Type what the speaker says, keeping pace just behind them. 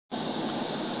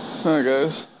Hi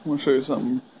guys, I'm going to show you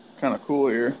something kind of cool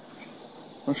here.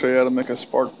 I'm going to show you how to make a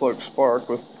spark plug spark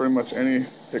with pretty much any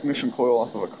ignition coil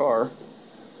off of a car.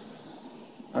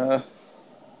 I'm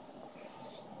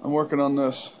working on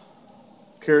this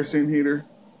kerosene heater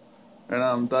and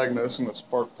I'm diagnosing the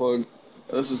spark plug.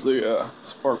 This is the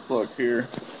spark plug here.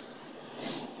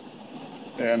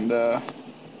 And but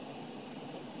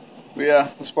yeah,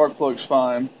 the spark plug's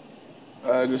fine.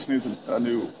 It just needs a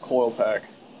new coil pack.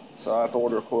 So I have to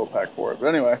order a coil pack for it. But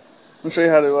anyway, I'm going to show you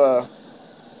how to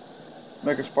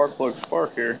make a spark plug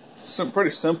spark here. It's pretty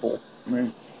simple. I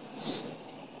mean,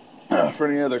 for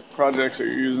any other projects that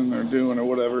you're using or doing or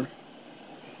whatever.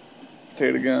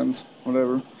 Potato guns,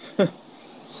 whatever.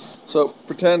 So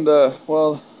pretend,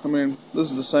 well, I mean, this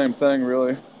is the same thing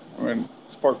really. I mean,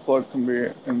 spark plug can be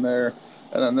in there,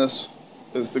 and then this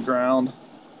is the ground.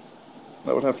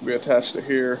 That would have to be attached to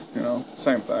here, you know,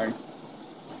 same thing.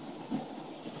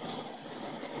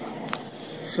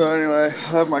 So anyway, I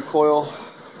have my coil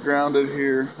grounded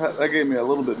here. That gave me a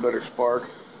little bit better spark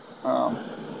to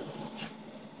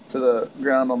the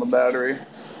ground on the battery.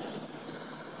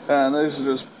 And these are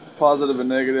just positive and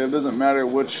negative. It doesn't matter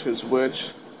which is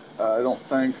which, I don't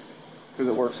think, because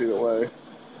it works either way.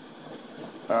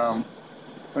 I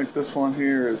think this one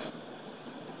here is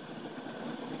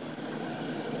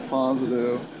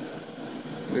positive.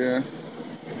 Yeah.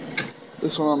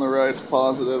 This one on the right is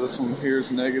positive. This one here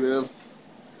is negative.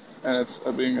 And it's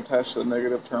being attached to the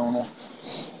negative terminal.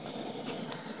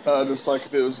 Just like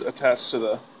if it was attached to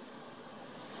the,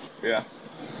 yeah.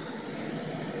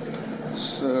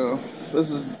 So this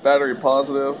is battery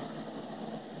positive.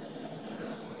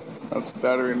 That's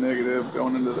battery negative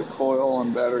going into the coil,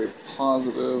 and battery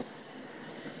positive.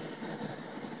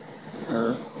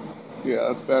 Yeah,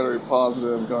 that's battery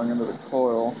positive going into the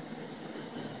coil.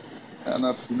 And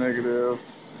that's negative.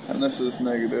 And this is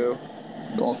negative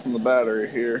going from the battery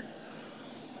here.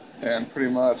 And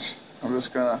pretty much, I'm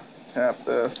just going to tap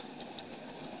this.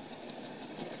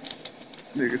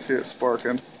 You can see it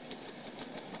sparking.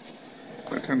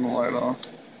 I turn the light off.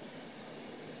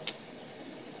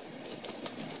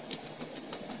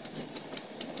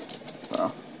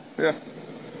 So, yeah.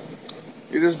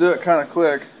 You just do it kind of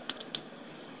quick,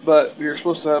 but you're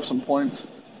supposed to have some points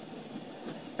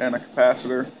and a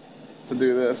capacitor to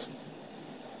do this.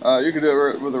 You can do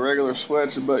it with a regular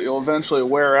switch, but you'll eventually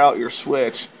wear out your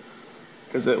switch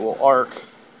because it will arc.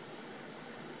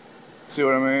 See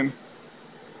what I mean?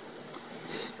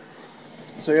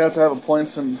 So you have to have a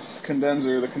points and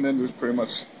condenser. The condenser is pretty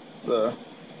much the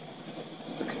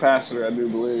capacitor, I do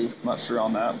believe. I'm not sure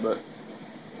on that, but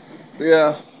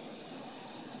yeah.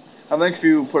 I think if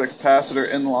you put a capacitor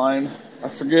in line, I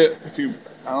forget if you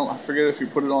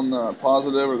put it on the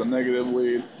positive or the negative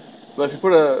lead. But if you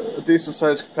put a decent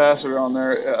sized capacitor on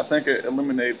there, I think it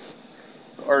eliminates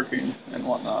the arcing and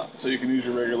whatnot. So you can use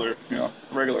your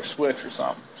regular switch or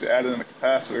something. So you add in a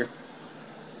capacitor.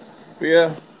 But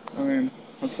yeah, I mean,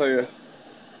 I'll tell you.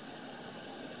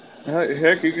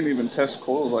 Heck, you can even test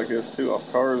coils like this too off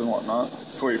cars and whatnot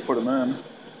before you put them in.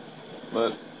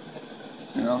 But,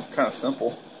 you know, kind of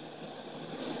simple.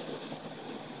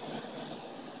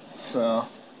 So,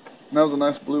 that was a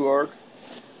nice blue arc.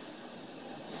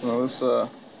 So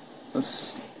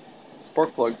this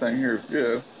spark plug thing here is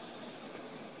good.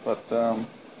 But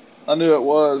I knew it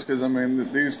was because, I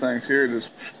mean, these things here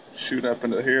just shoot up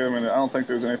into here. I mean, I don't think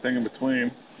there's anything in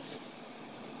between.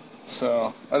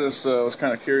 So I just was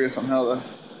kind of curious on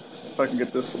if I can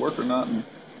get this to work or not, and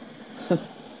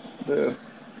did.